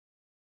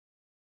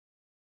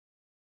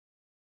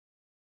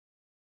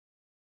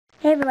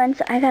Hey everyone,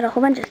 so I got a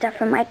whole bunch of stuff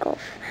from Michael's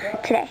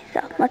today,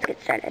 so let's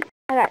get started.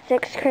 I got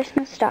 6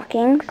 Christmas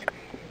stockings.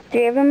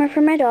 3 of them are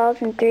for my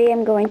dolls, and 3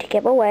 I'm going to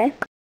give away.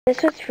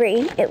 This was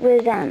free. It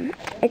was,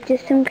 it's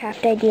just some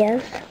craft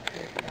ideas.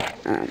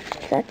 So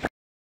that's,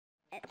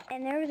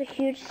 and there was a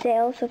huge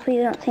sale, so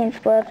please don't say I'm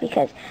spoiled,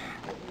 because,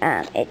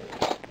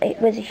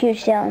 it was a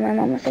huge sale, and my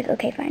mom was like,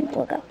 okay, fine,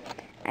 we'll go.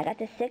 I got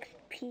the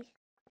 6-piece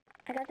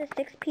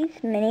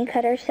mini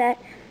cutter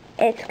set.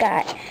 It's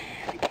got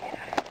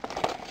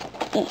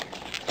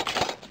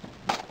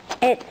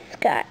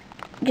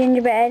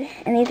gingerbread,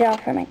 and these are all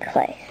for my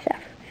clay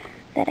stuff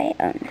that I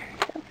own.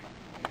 So,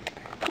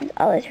 there's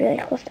all this really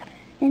cool stuff.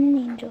 And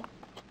an angel.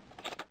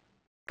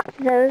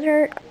 Those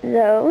are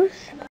those.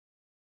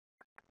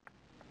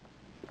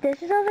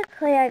 This is all the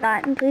clay I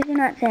got, and please do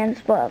not say I'm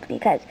spoiled,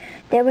 because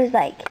there was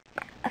like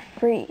a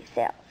free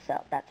sale,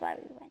 so that's why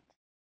we went.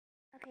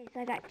 Okay,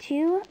 so I got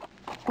 2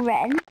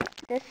 red.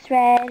 This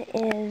red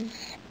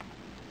is,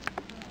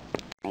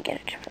 let me get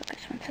it to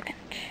focus 1 second.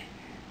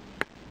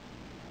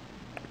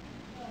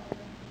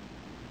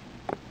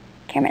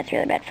 Camera's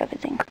really bad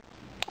focusing.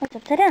 Oh, it's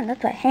upside down,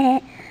 that's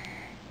why.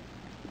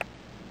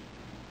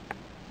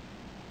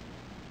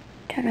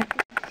 Don't know if you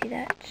can see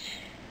that.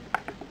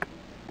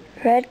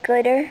 Red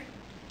glitter.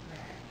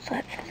 So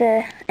that's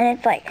the, and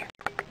it's like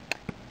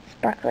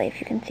sparkly if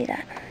you can see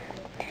that.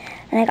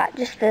 And I got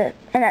just the,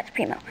 and that's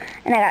Primo.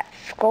 And I got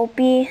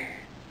Sculpey.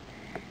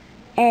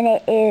 And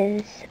it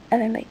is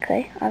oven baked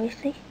clay,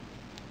 obviously.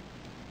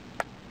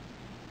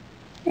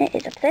 And it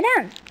is upside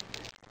down.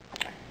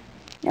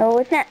 No,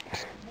 it's not.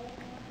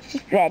 It's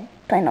just red,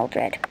 plain old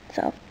red.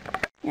 So,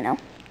 you know.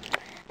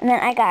 And then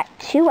I got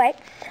 2 whites.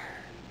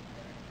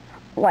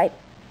 White,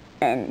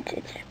 and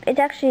it's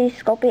actually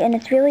Sculpey, and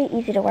it's really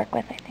easy to work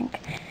with, I think.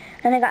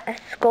 Then I got a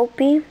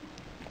Sculpey,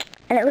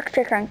 and it looks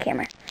thicker on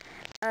camera.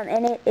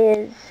 And it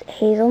is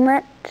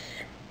hazelnut.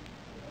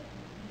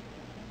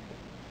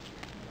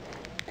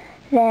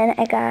 Then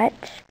I got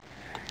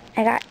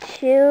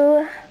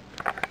 2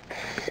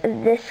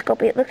 of this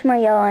Sculpey. It looks more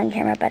yellow on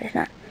camera, but it's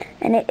not.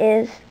 And it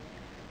is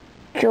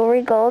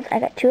jewelry gold. I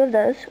got 2 of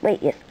those.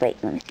 Wait,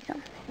 let me see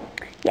some.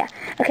 Yeah,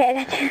 okay, I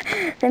got 2.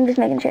 So I'm just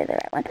making sure they're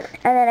the right one.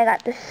 And then I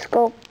got the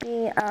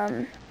Sculpey,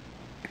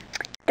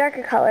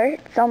 darker color.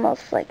 It's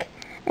almost like,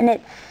 and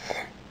it's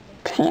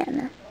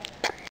tan.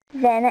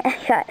 Then I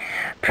got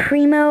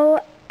Primo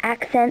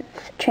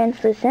Accents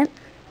Translucent.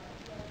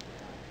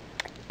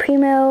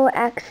 Primo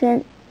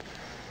Accents,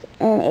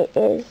 and it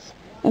is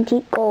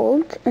antique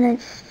gold, and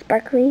it's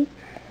sparkly.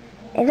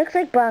 It looks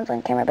like bronze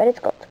on camera, but it's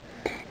gold.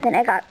 Then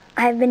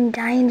I've been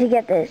dying to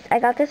get this. I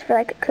got this for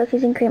like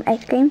cookies and cream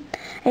ice cream.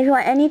 And if you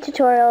want any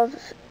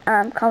tutorials,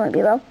 comment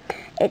below.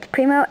 It's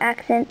Primo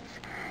Accents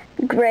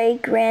Gray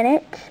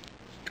Granite.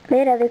 They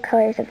had other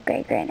colors of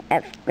gray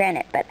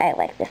granite, but I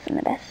like this one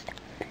the best.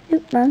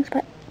 Oop, wrong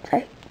spot.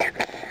 Sorry.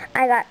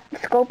 I got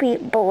Sculpey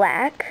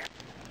Black.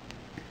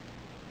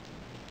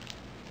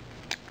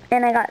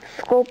 And I got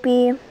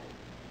Sculpey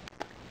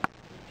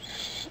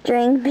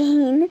String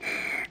Bean.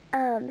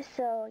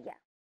 So yeah.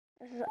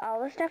 This is all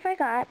the stuff I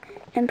got,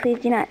 and please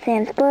do not say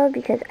I'm spoiled,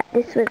 because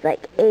this was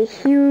like a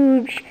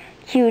huge,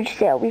 huge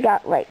sale. We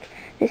got like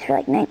this for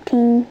like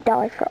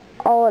 $19 for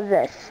all of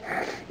this.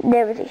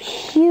 There was a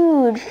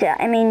huge sale.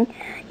 I mean,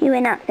 you may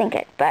not think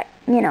it, but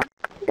you know,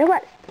 there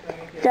was.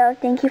 So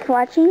thank you for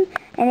watching,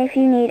 and if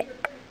you need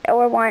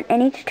or want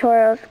any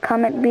tutorials,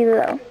 comment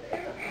below.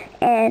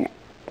 And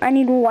I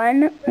need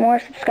 1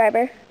 more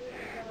subscriber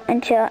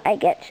until I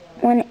get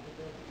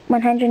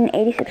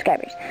 180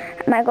 subscribers.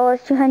 My goal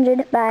is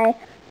 200 by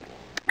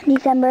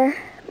December,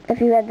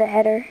 if you read the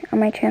header on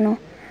my channel.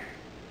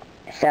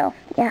 So,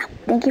 yeah,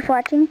 thank you for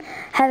watching.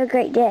 Have a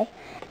great day.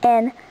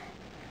 And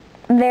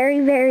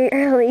very, very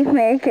early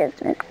Merry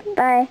Christmas.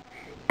 Bye.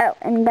 Oh,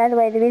 and by the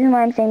way, the reason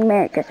why I'm saying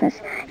Merry Christmas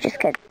is just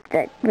because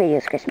the video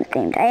is Christmas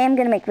themed. I am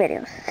going to make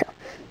videos, so,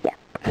 yeah.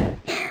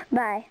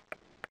 Bye.